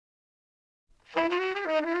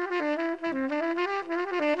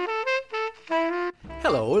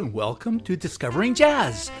Hello and welcome to Discovering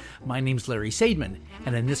Jazz. My name's Larry Sadman,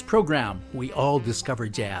 and in this program, we all discover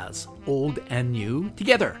jazz, old and new,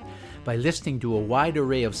 together. By listening to a wide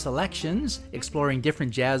array of selections, exploring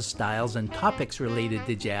different jazz styles and topics related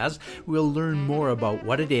to jazz, we'll learn more about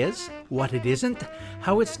what it is, what it isn't,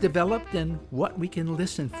 how it's developed, and what we can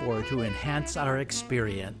listen for to enhance our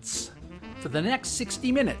experience. For the next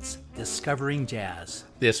 60 minutes, Discovering Jazz.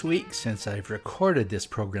 This week, since I've recorded this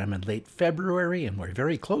program in late February and we're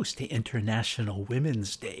very close to International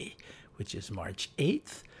Women's Day, which is March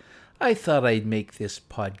 8th, I thought I'd make this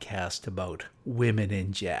podcast about women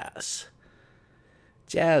in jazz.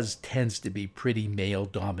 Jazz tends to be pretty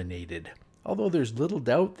male-dominated, although there's little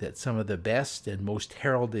doubt that some of the best and most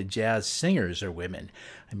heralded jazz singers are women.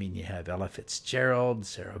 I mean, you have Ella Fitzgerald,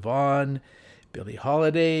 Sarah Vaughan, Billie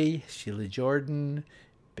Holiday, Sheila Jordan,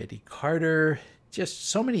 Betty Carter, just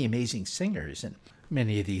so many amazing singers. And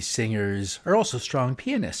many of these singers are also strong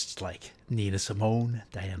pianists like Nina Simone,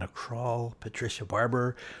 Diana Krall, Patricia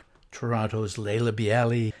Barber, Toronto's Leila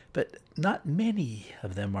Bialy, but not many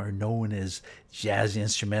of them are known as jazz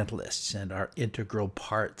instrumentalists and are integral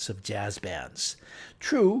parts of jazz bands.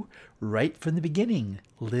 True, right from the beginning,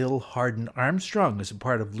 Lil Hardin Armstrong was a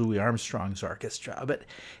part of Louis Armstrong's orchestra, but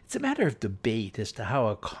it's a matter of debate as to how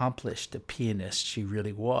accomplished a pianist she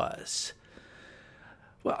really was.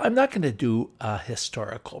 Well, I'm not going to do a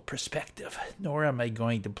historical perspective, nor am I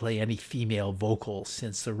going to play any female vocals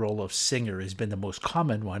since the role of singer has been the most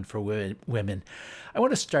common one for women. I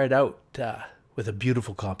want to start out with a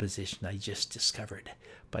beautiful composition I just discovered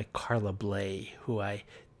by Carla Bley, who I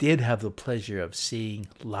did have the pleasure of seeing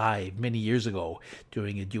live many years ago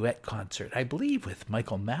during a duet concert, I believe with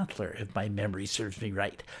Michael Mantler, if my memory serves me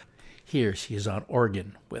right. Here she is on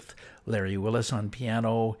organ with Larry Willis on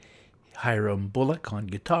piano, Hiram Bullock on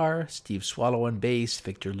guitar, Steve Swallow on bass,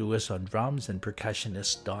 Victor Lewis on drums, and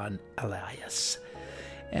percussionist Don Alias.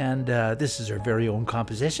 And this is her very own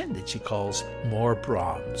composition that she calls More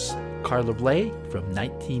Brahms. Carla Bley from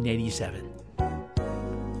 1987.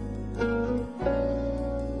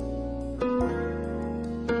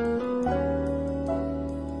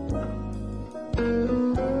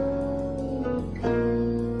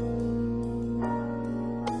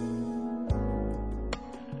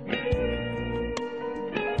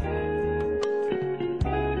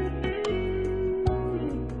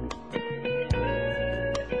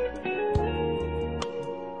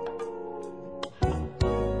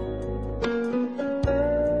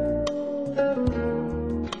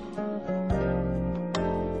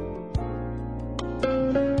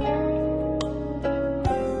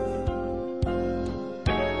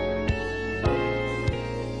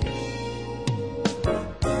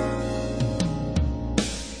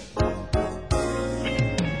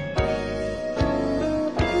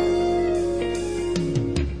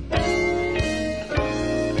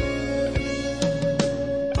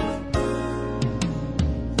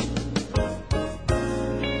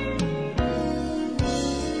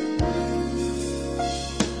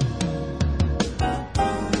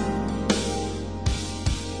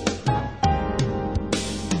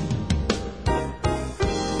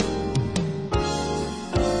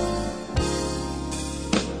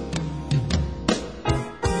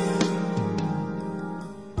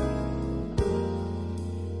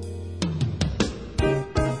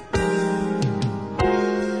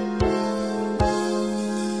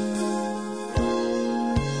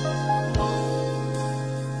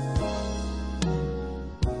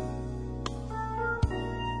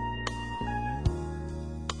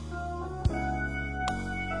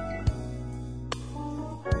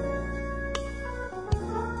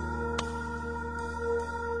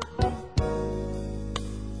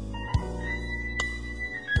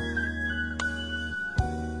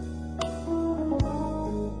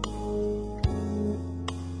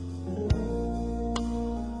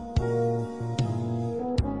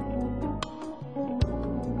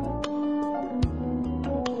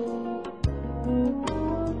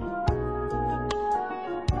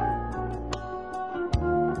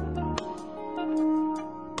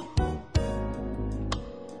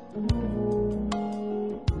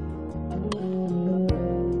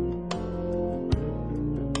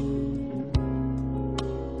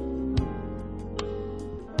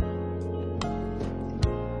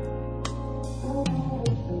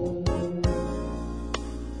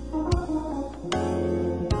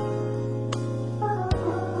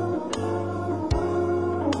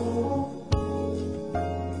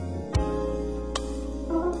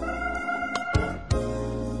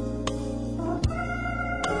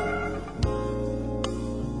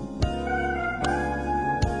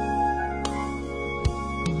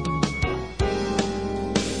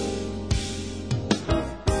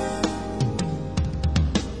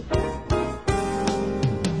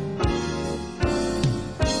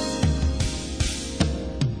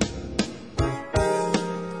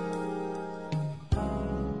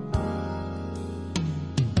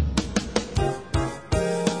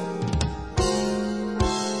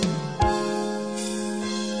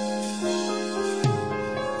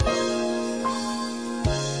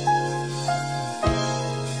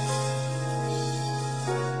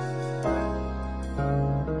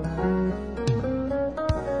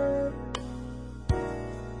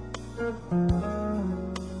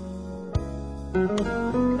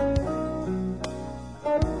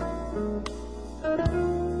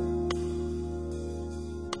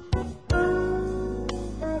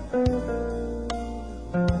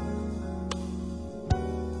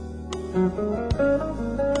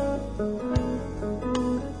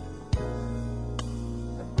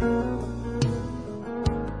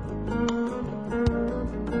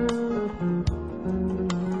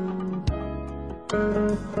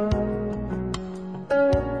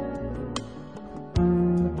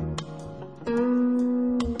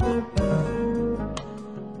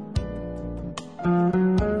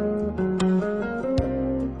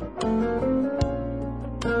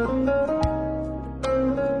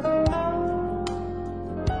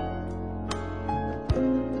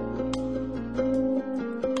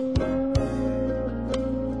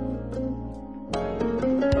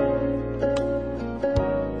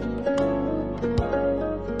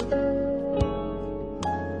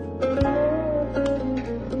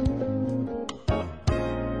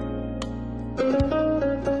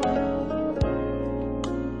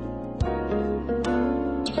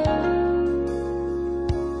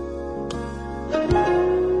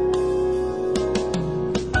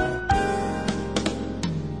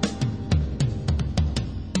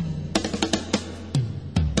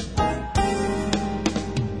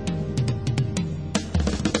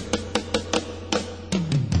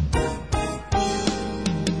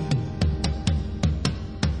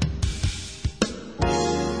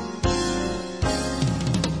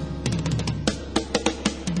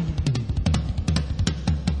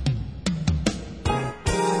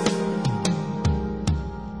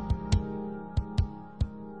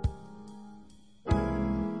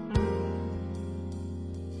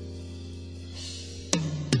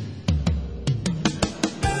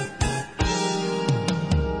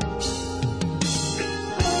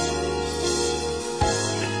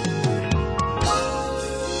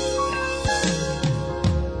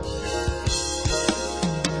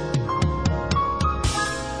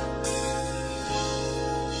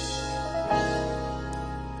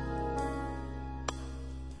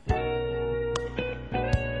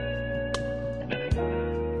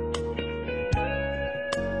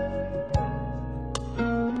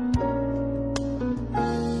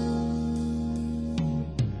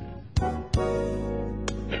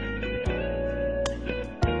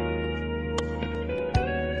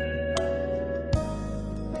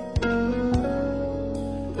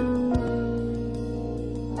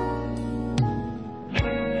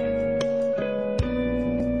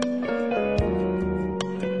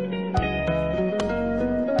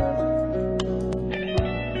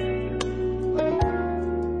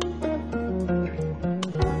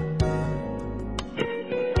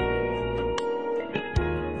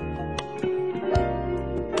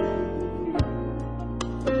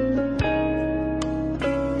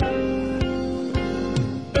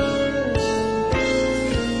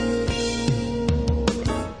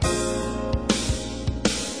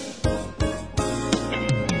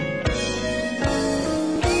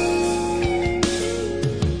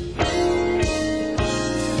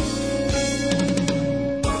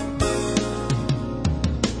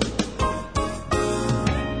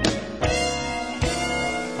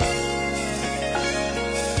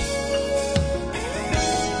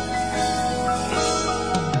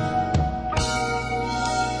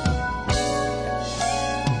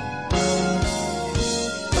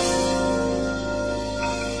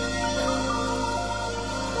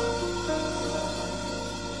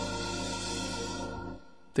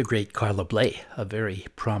 The great Carla Bley, a very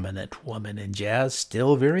prominent woman in jazz,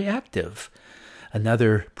 still very active.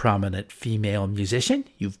 Another prominent female musician,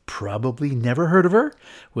 you've probably never heard of her,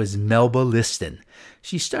 was Melba Liston.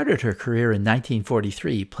 She started her career in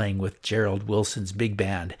 1943 playing with Gerald Wilson's big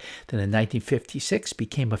band. Then in 1956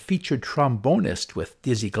 became a featured trombonist with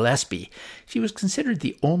Dizzy Gillespie. She was considered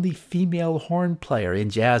the only female horn player in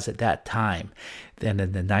jazz at that time. Then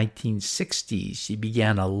in the 1960s, she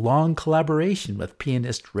began a long collaboration with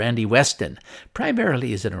pianist Randy Weston,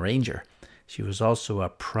 primarily as an arranger. She was also a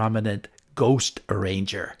prominent ghost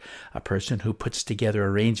arranger, a person who puts together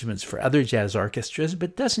arrangements for other jazz orchestras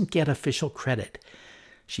but doesn't get official credit.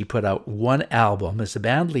 She put out one album as a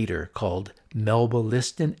band leader called Melba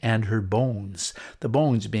Liston and Her Bones, the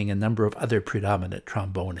Bones being a number of other predominant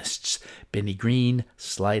trombonists, Benny Green,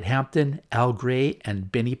 Slide Hampton, Al Gray,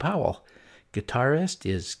 and Benny Powell. Guitarist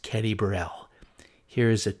is Kenny Burrell.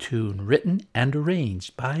 Here's a tune written and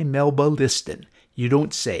arranged by Melba Liston, You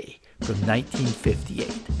Don't Say, from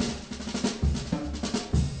 1958.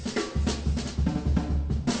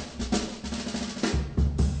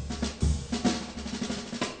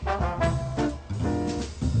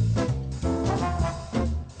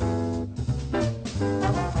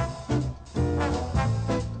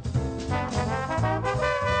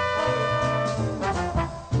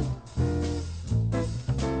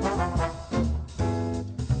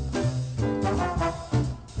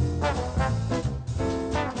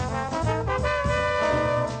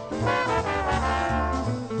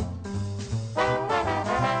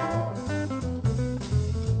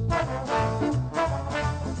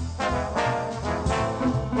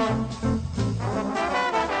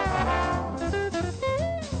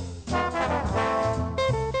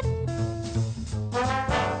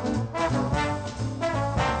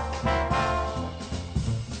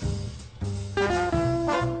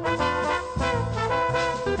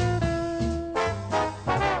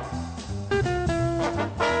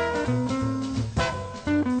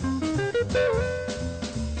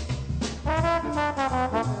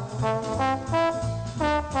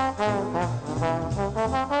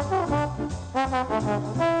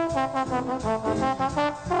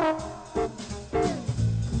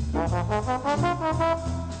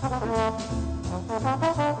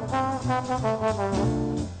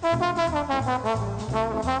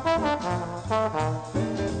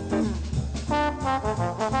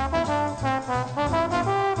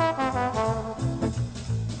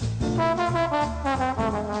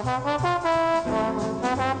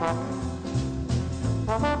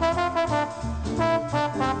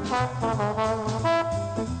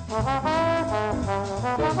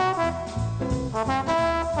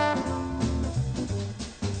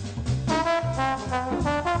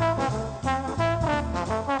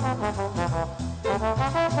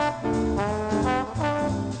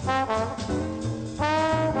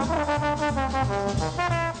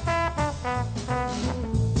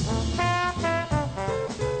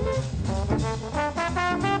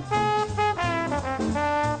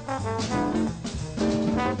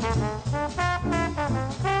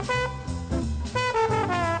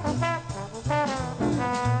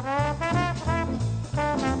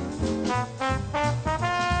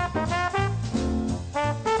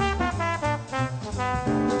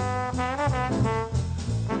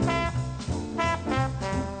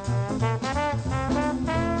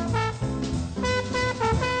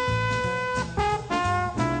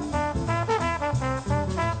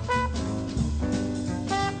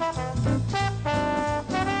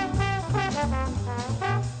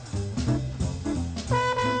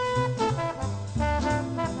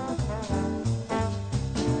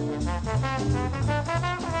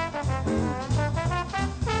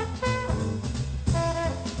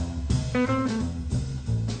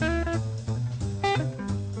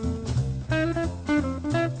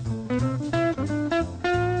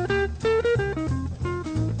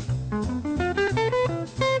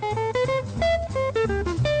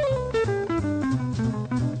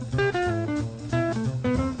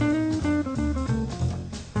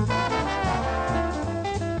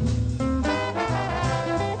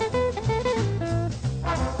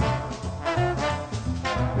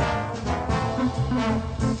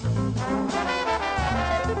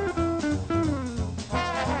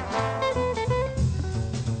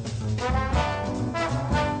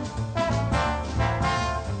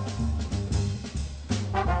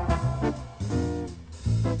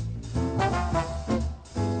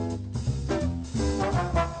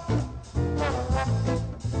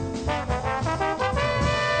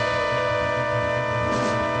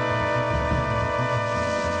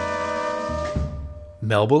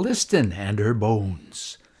 Melba Liston and her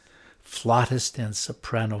Bones. Flautist and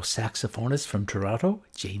soprano saxophonist from Toronto,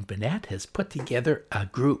 Jane Bennett, has put together a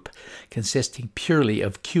group consisting purely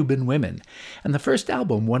of Cuban women, and the first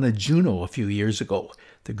album won a Juno a few years ago.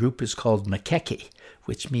 The group is called Makeke,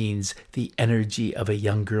 which means the energy of a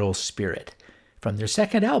young girl's spirit. From their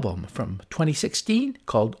second album from 2016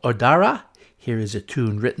 called Odara, here is a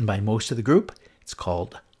tune written by most of the group. It's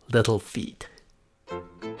called Little Feet.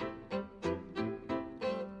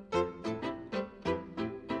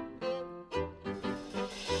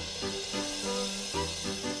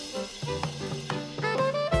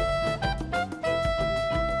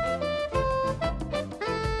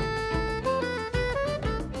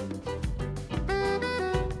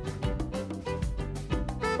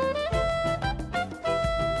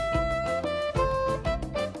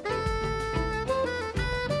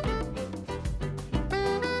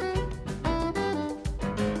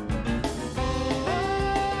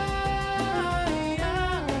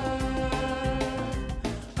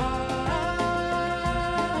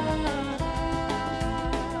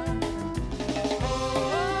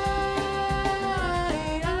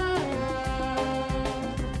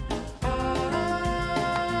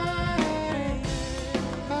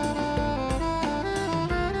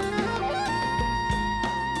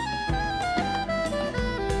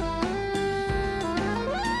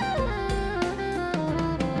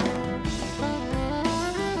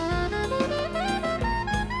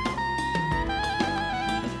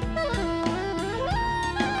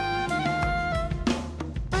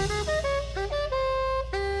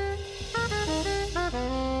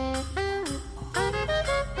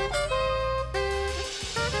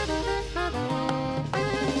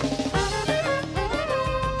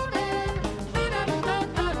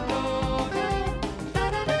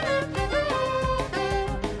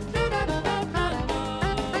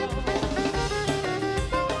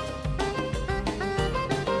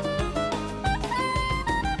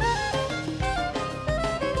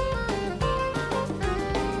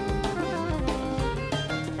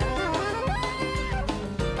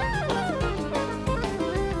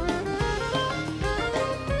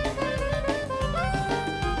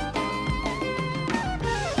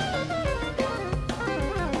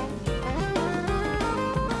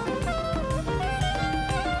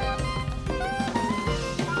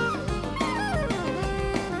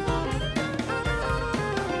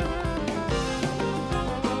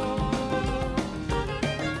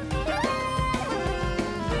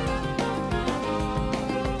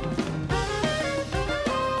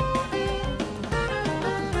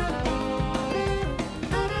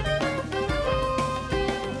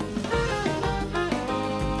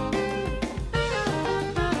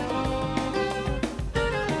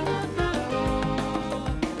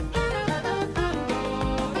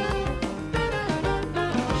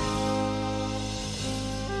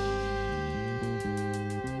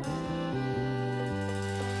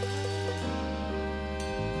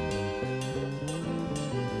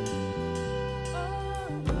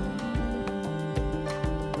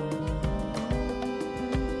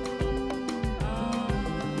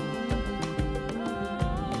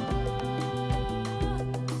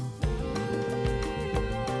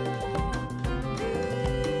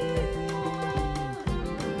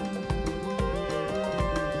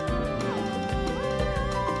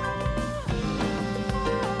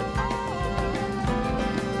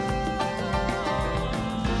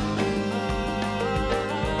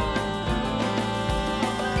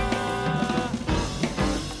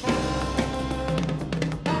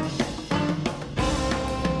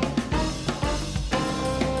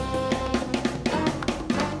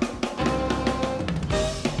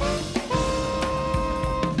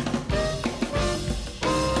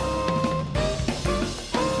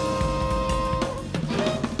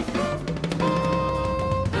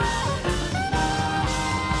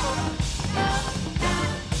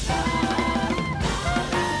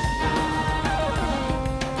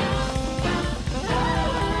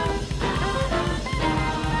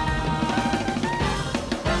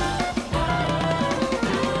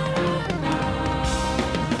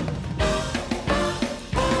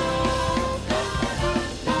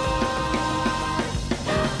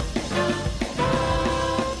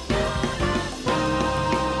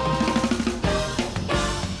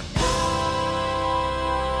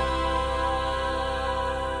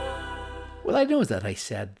 I know that I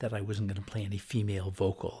said that I wasn't going to play any female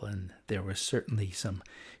vocal, and there was certainly some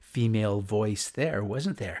female voice there,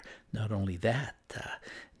 wasn't there? Not only that,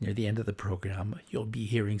 near the end of the program, you'll be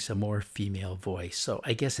hearing some more female voice. So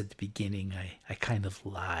I guess at the beginning, I kind of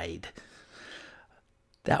lied.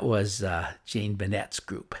 That was Jane Bennett's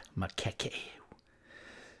group, Makeke.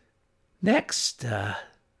 Next, a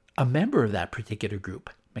member of that particular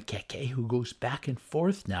group, Makeke, who goes back and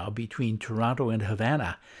forth now between Toronto and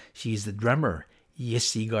Havana. She's the drummer,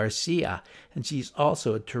 Yissy Garcia, and she's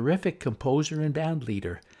also a terrific composer and band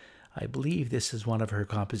leader. I believe this is one of her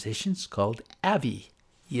compositions called Avi,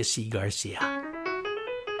 Yissy Garcia.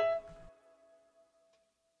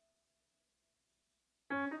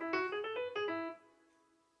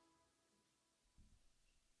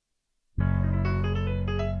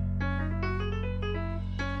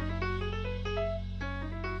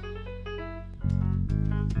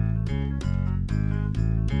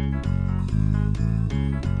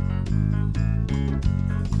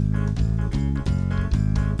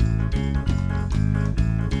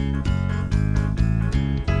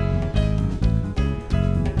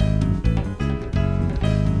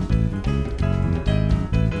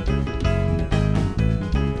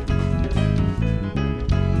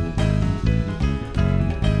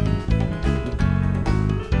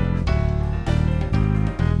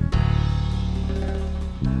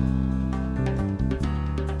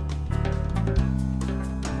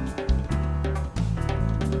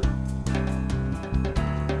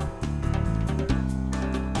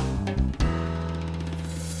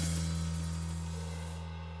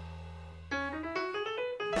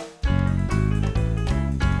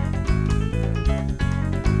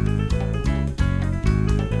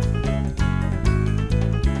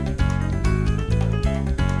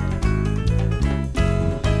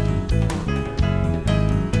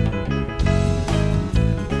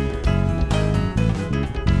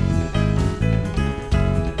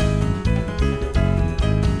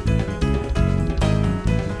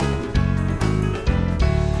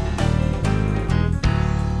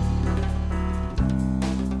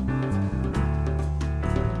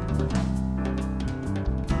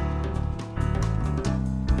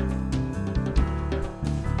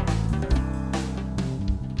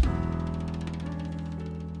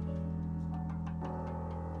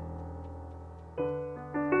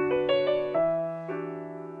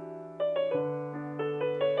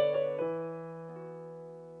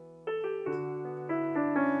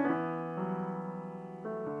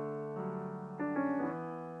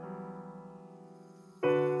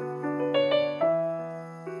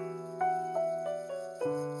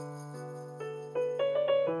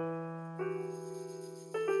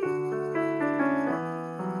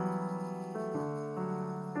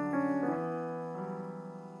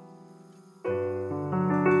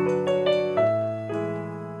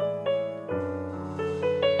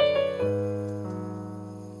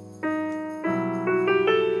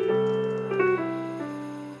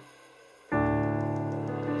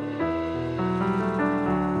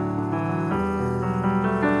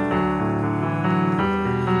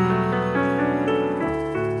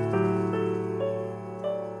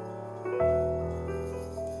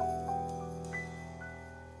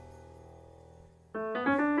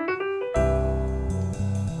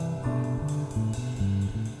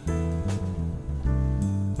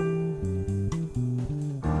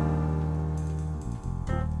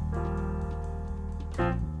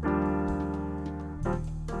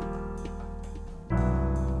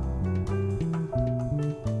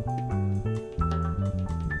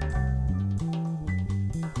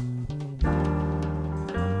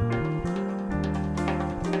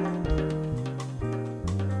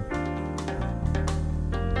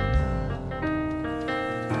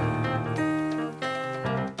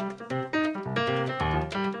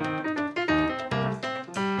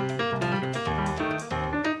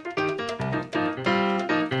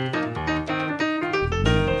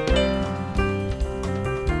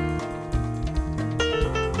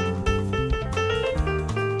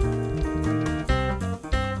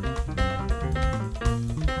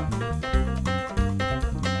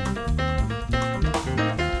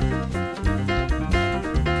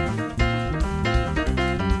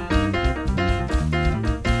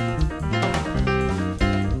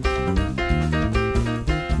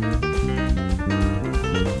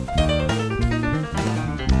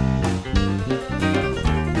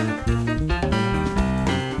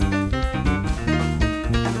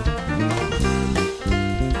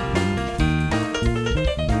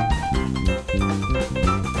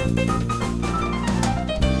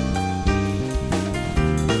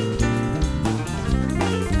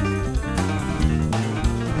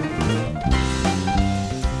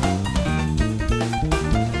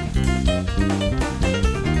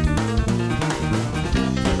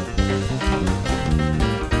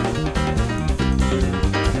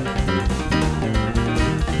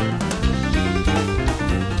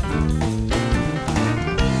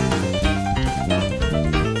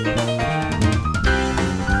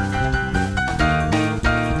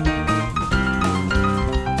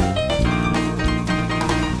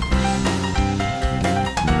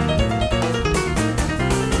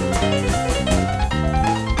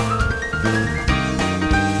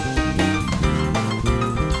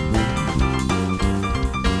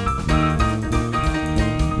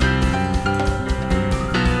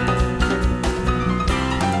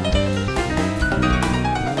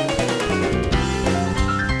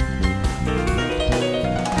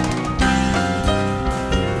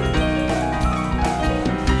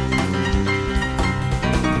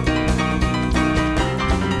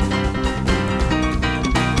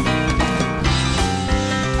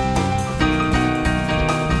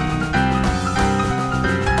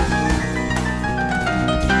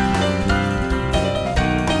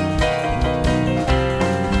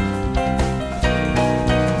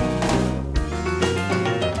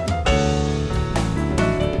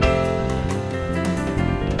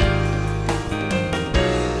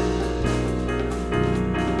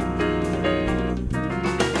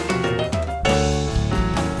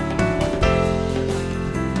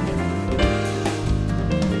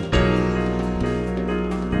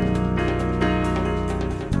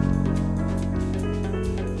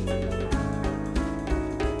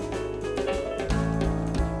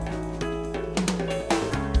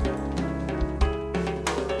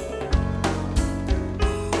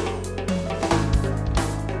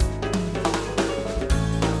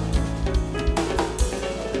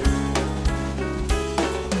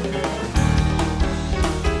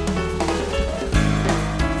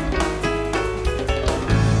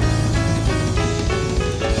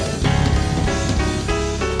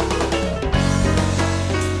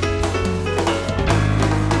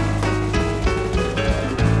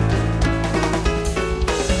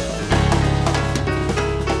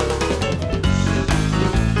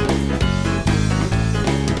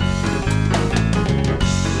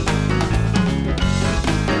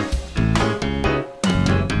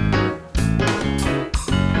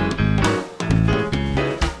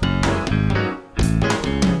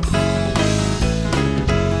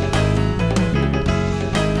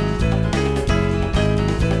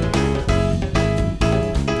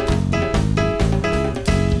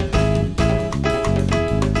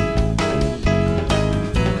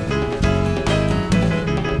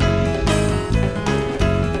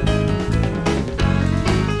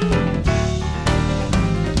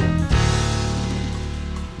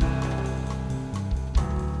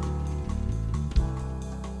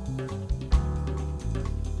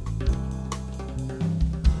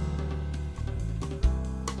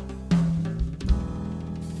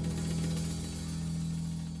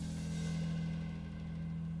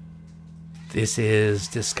 This is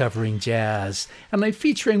Discovering Jazz, and I'm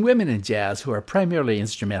featuring women in jazz who are primarily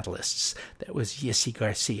instrumentalists. That was Yessi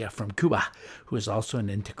Garcia from Cuba, who is also an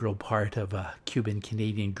integral part of a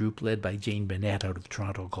Cuban-Canadian group led by Jane Bennett out of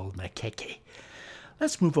Toronto called Makeke.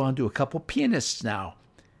 Let's move on to a couple pianists now.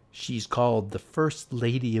 She's called the First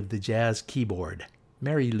Lady of the Jazz Keyboard,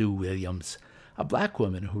 Mary Lou Williams, a black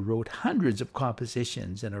woman who wrote hundreds of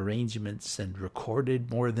compositions and arrangements and recorded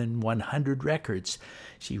more than 100 records.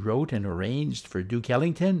 She wrote and arranged for Duke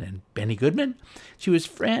Ellington and Benny Goodman. She was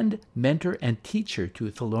friend, mentor, and teacher to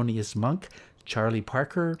Thelonious Monk, Charlie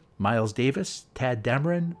Parker, Miles Davis, Tad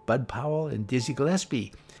Dameron, Bud Powell, and Dizzy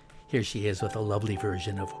Gillespie. Here she is with a lovely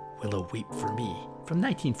version of Willow Weep for Me from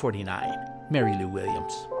 1949, Mary Lou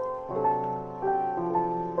Williams.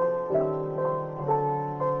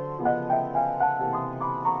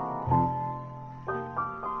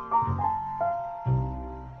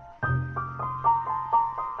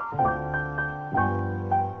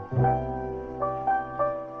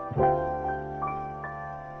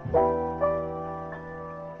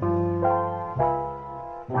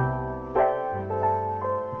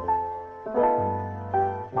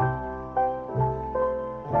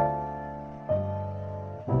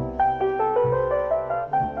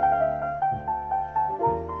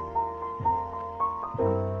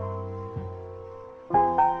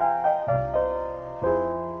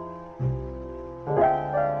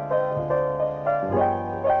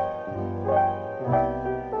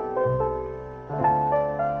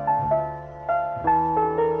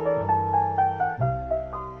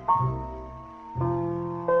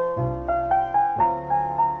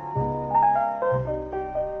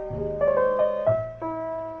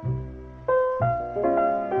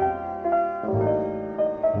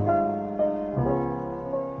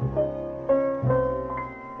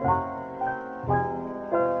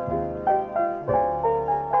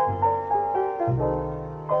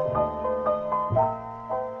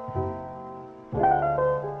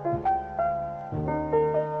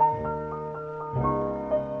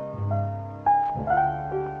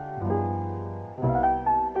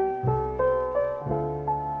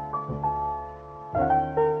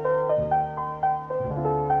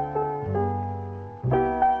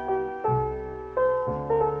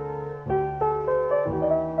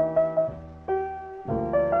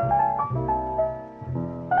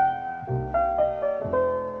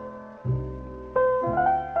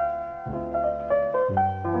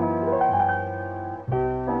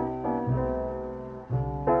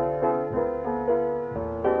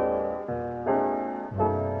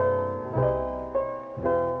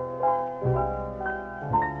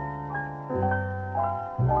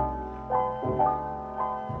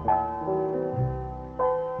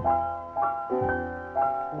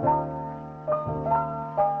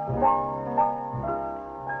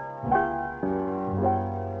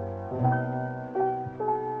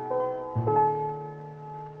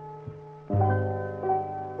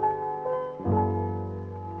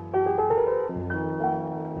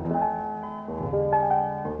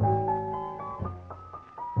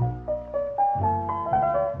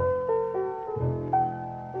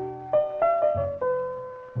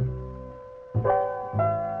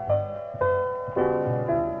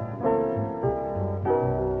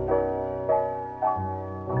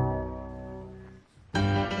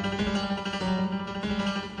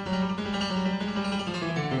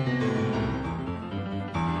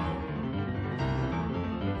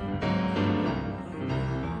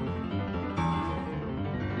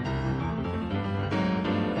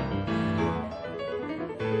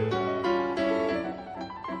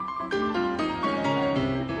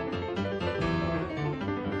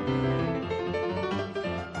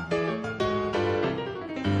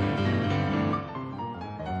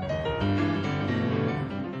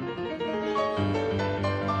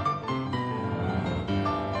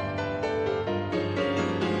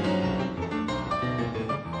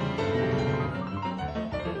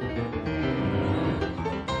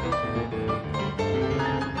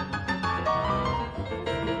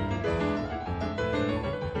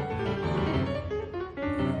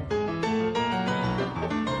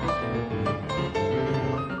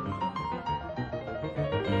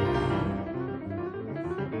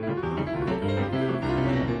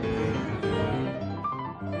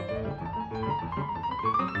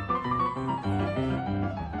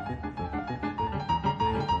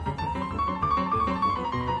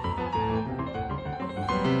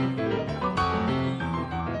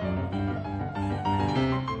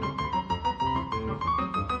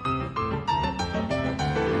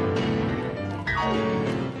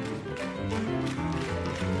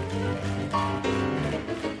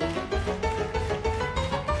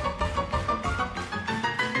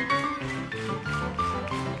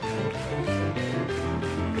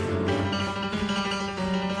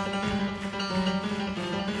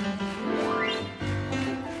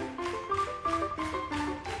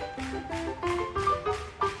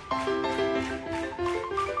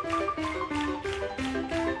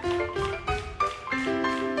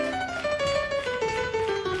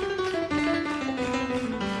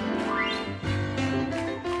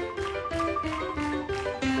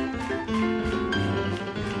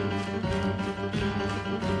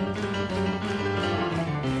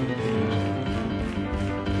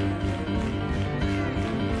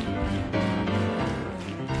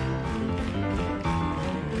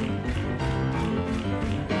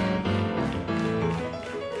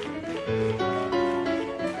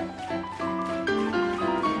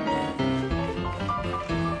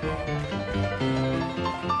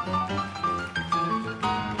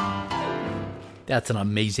 That's an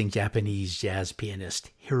amazing Japanese jazz pianist,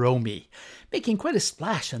 Hiromi, making quite a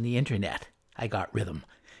splash on the internet. I Got Rhythm.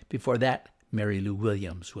 Before that, Mary Lou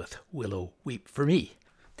Williams with Willow Weep for Me.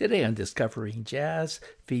 Today on Discovering Jazz,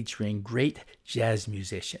 featuring great jazz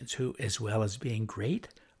musicians who, as well as being great,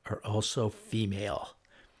 are also female.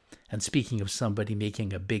 And speaking of somebody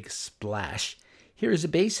making a big splash, here is a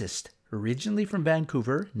bassist, originally from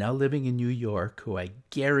Vancouver, now living in New York, who I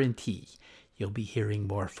guarantee you'll be hearing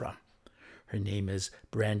more from. Her name is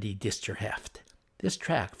Brandi Disterheft. This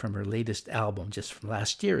track from her latest album, just from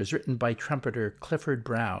last year, is written by trumpeter Clifford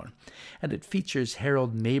Brown, and it features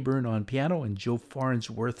Harold Mayburn on piano and Joe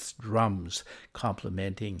Farnsworth's drums,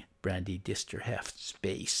 complementing Brandi Disterheft's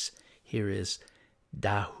bass. Here is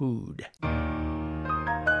Dahoud.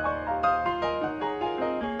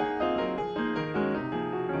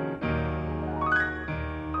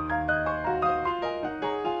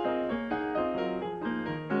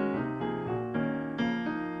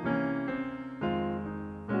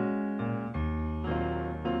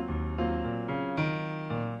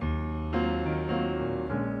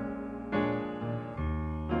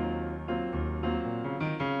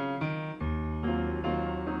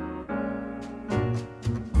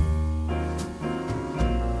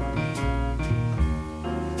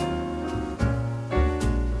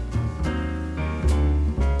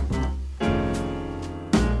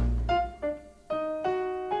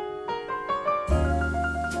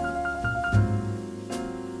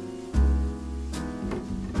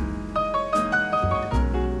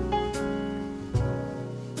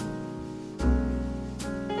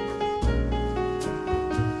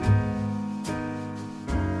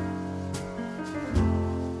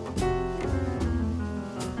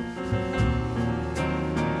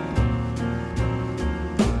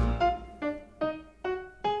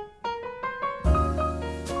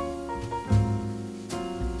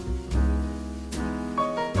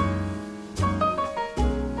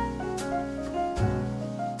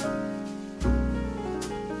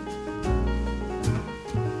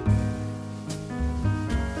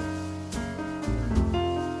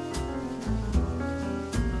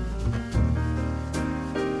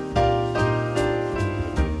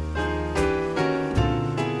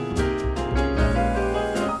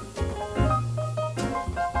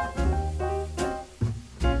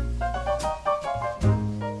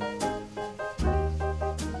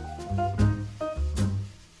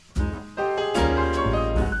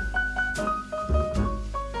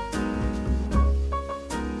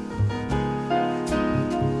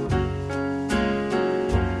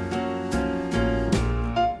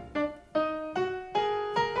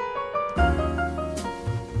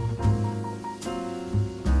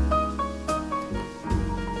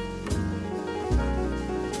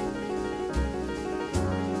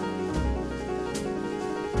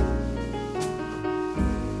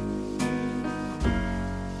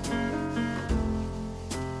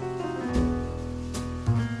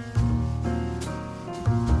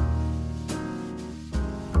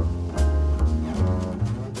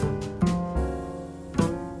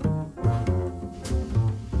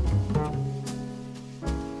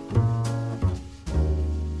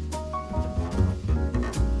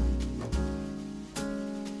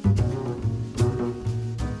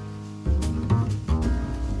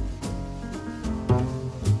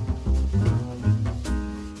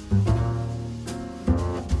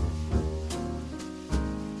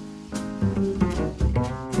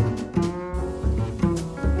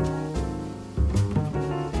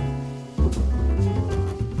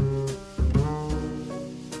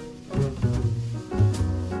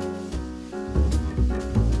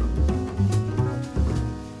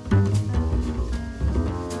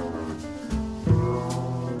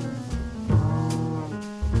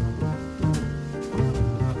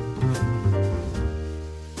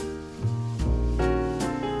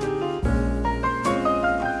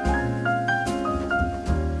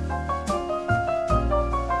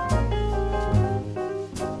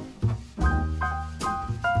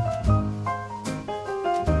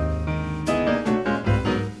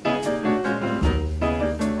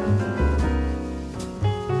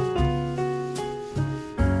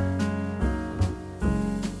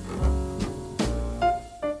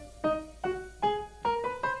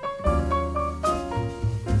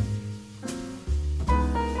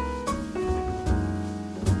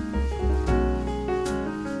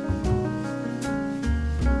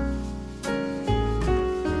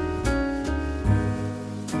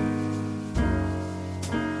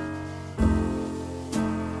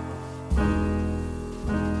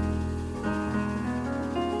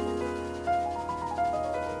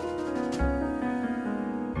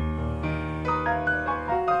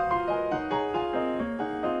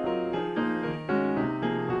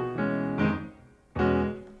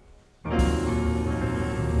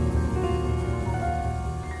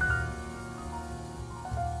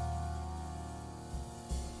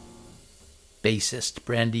 Bassist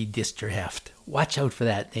Brandy Disterheft. Watch out for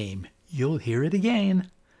that name. You'll hear it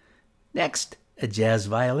again. Next, a jazz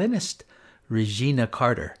violinist, Regina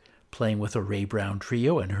Carter, playing with a Ray Brown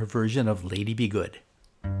trio and her version of Lady Be Good.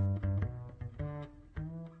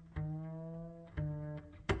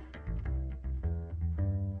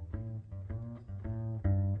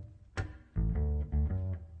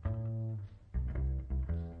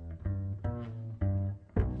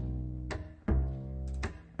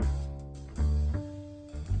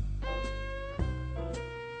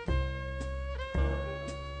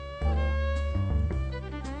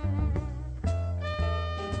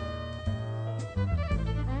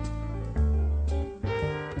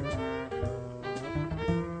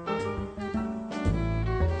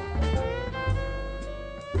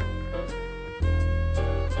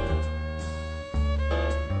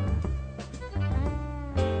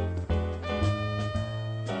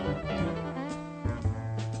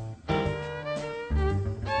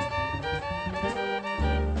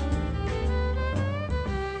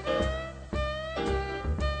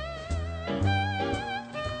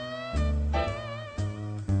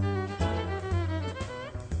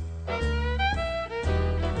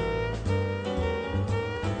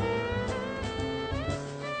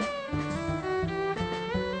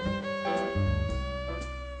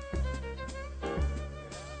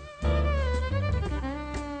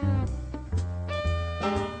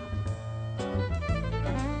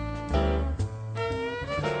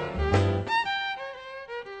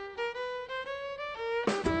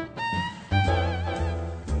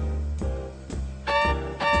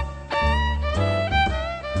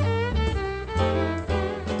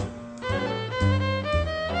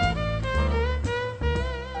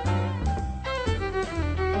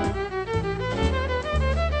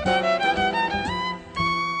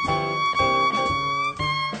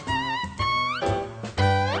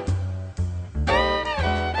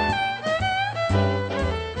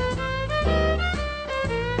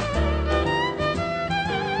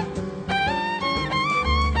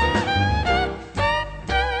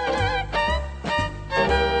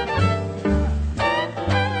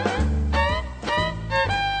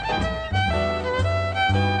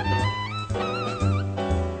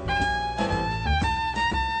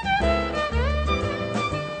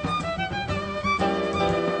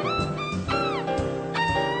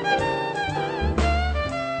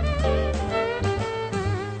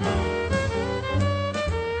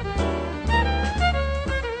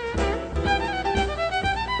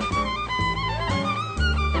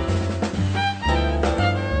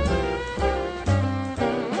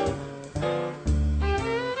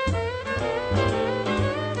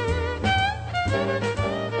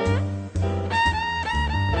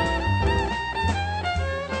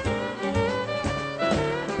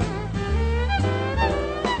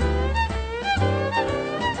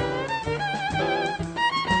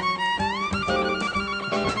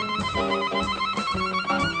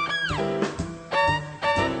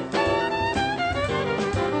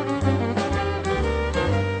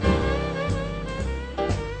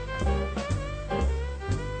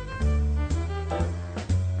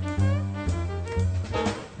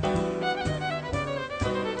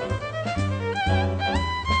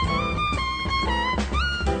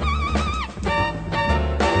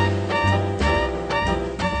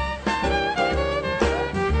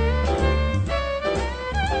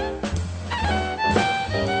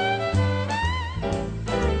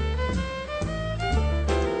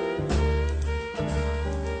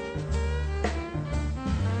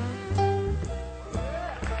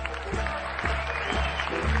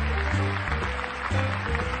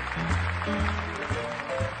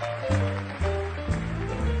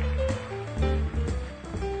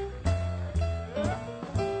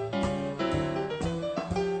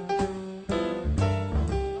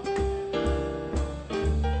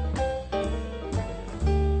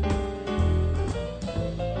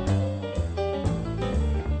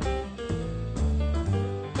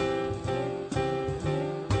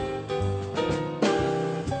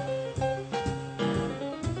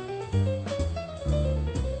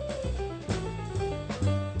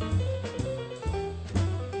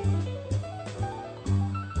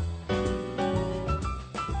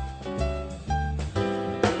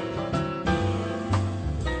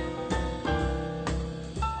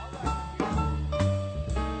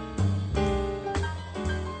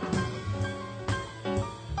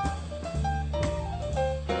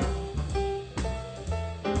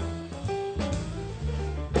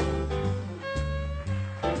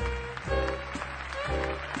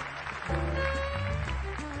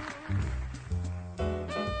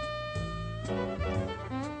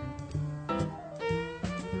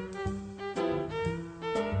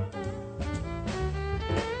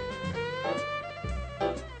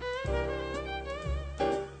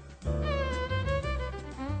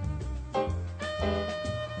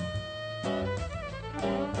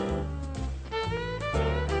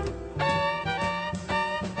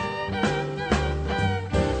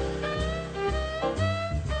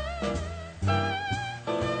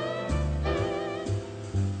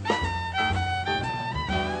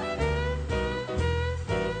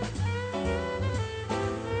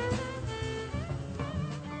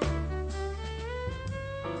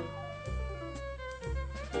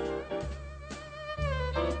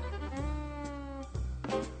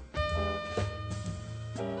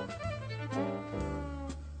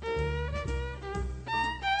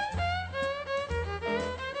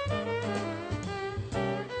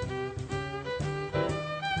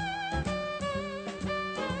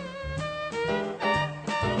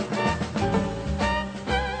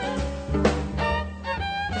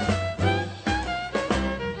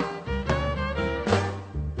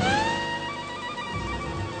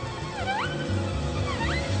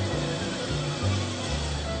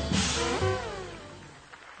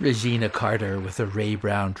 Regina Carter with the Ray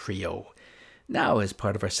Brown Trio. Now, as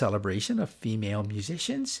part of our celebration of female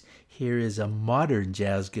musicians, here is a modern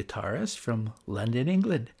jazz guitarist from London,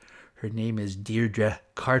 England. Her name is Deirdre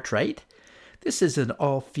Cartwright. This is an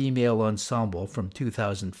all-female ensemble from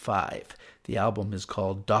 2005. The album is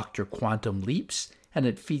called Dr. Quantum Leaps, and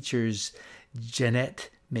it features Jeanette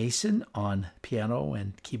Mason on piano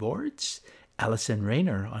and keyboards, Alison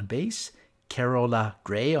Rayner on bass, Carola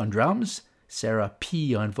Gray on drums, Sarah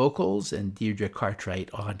P. on vocals, and Deirdre Cartwright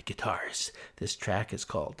on guitars. This track is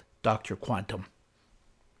called Dr. Quantum.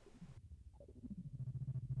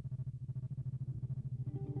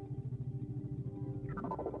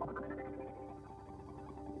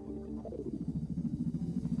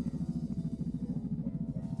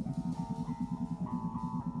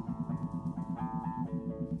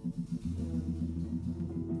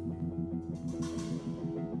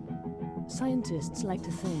 Scientists like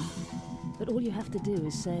to think that all you have to do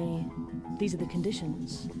is say, these are the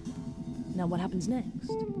conditions. Now what happens next?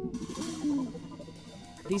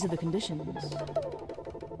 These are the conditions.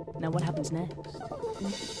 Now what happens next?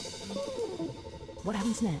 What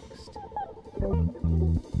happens next?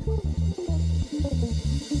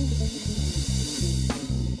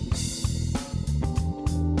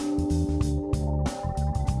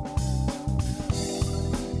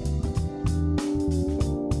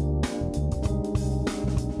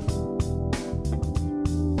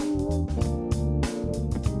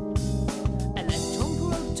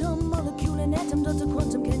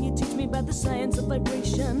 The science of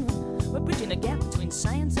vibration. We're bridging a gap between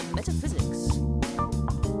science and metaphysics.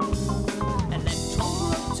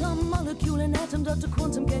 Electron, proton, molecule, and atom. Dr.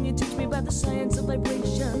 Quantum, can you teach me about the science of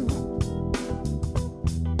vibration?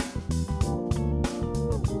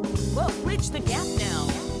 Well, bridge the gap now.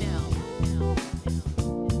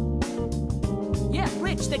 Yeah,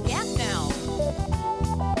 bridge the gap now.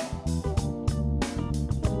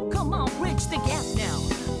 Come on, bridge the gap now.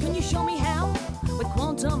 Can you show me how? With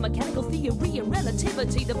quantum mechanical theory and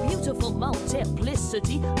relativity, the beautiful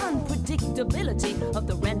multiplicity, unpredictability of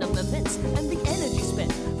the random events, and the energy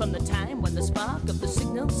spent from the time when the spark of the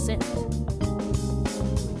signal sent.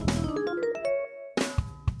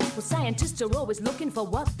 Well, scientists are always looking for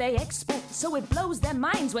what they expect, so it blows their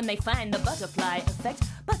minds when they find the butterfly effect.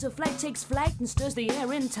 Butterfly takes flight and stirs the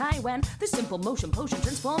air in Taiwan. The simple motion potion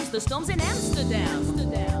transforms the storms in Amsterdam.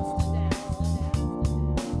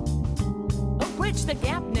 Bridge the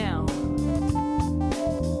gap now.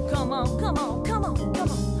 Come on, come on, come on, come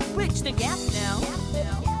on. Bridge the gap now.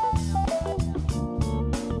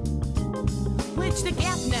 Bridge the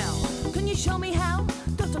gap now. Can you show me how?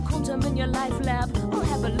 Dr. Quantum in your life lab. We'll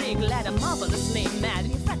have a leg ladder, marvelously mad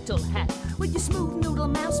in your fractal hat. With your smooth noodle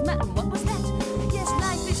mouse mat. And what was that? Yes,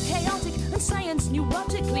 life is chaotic and science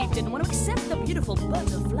neurotically didn't want to accept the beautiful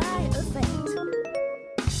butterfly effect.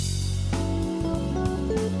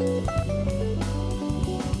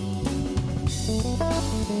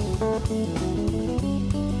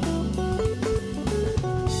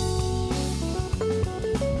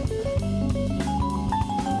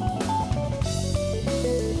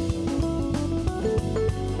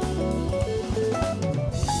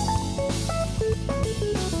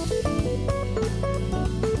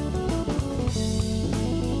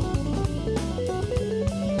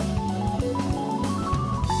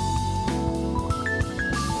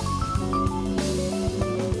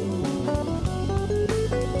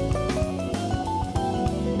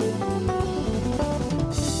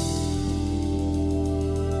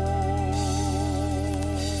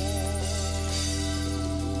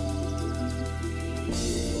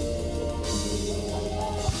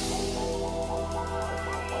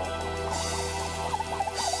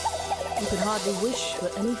 Hardly wish for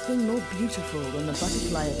anything more beautiful than the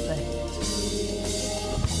butterfly effect.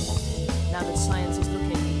 Now that science is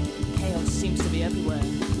looking, chaos seems to be everywhere.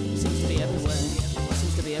 Seems to be everywhere.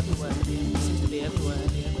 Seems to be everywhere. Seems to be everywhere.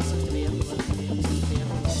 Seems to be everywhere. Seems to be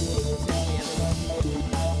everywhere.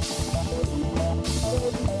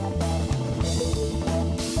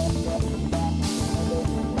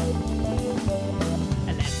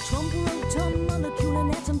 Electron, proton, molecule,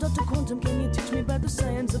 and atom. Dr. Quantum, can you teach me about the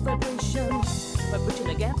science of vibration? By bridging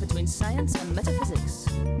a gap between science and metaphysics.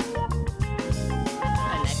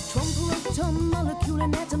 Electron, proton, molecule,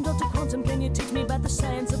 and atom. Dr. Quantum, can you teach me about the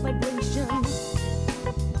science of vibration?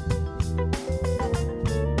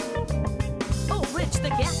 Oh, bridge the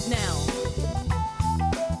gap now.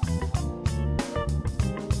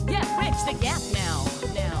 Yeah, bridge the gap now.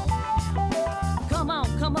 Come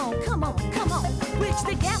on, come on, come on, come on. Bridge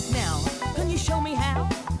the gap now. Can you show me how?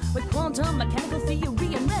 with quantum mechanical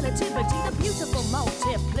theory and relativity, the beautiful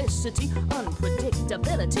multiplicity,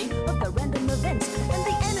 unpredictability of the random events, and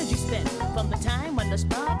the energy spent from the time when the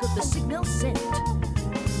spark of the signal sent.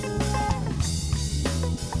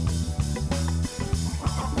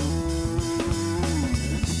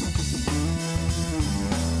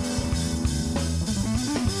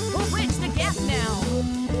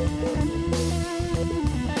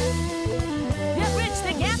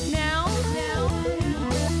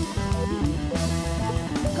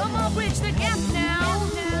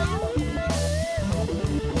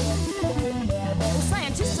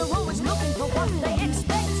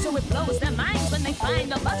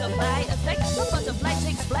 Find the butterfly effect. The butterfly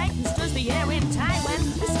takes flight and stirs the air in Taiwan.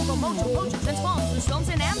 The simple motor project transforms the storms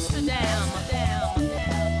in Amsterdam.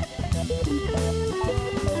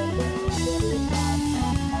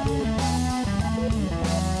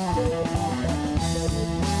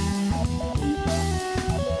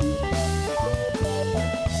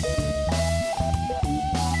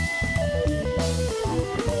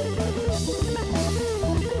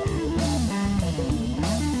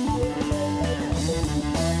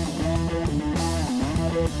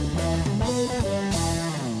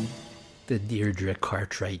 The Deirdre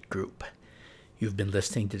Cartwright Group. You've been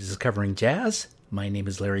listening to Discovering Jazz. My name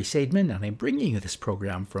is Larry Seidman, and I'm bringing you this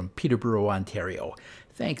program from Peterborough, Ontario,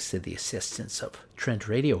 thanks to the assistance of Trent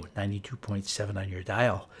Radio 92.7 on your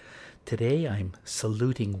dial. Today I'm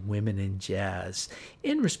saluting women in jazz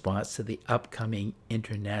in response to the upcoming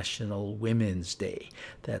International Women's Day.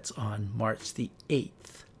 That's on March the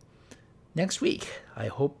 8th. Next week, I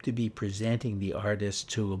hope to be presenting the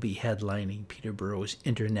artists who will be headlining Peterborough's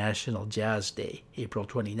International Jazz Day, April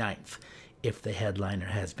 29th, if the headliner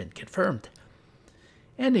has been confirmed.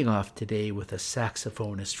 Ending off today with a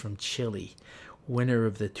saxophonist from Chile, winner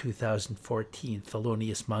of the 2014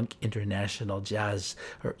 Thelonious Monk International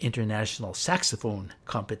Saxophone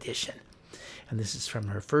Competition. And this is from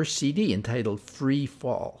her first CD entitled Free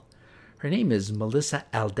Fall. Her name is Melissa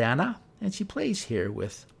Aldana, and she plays here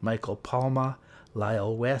with Michael Palma,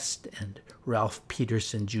 Lyle West, and Ralph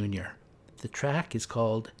Peterson Jr. The track is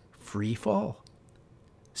called Free Fall.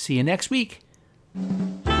 See you next week.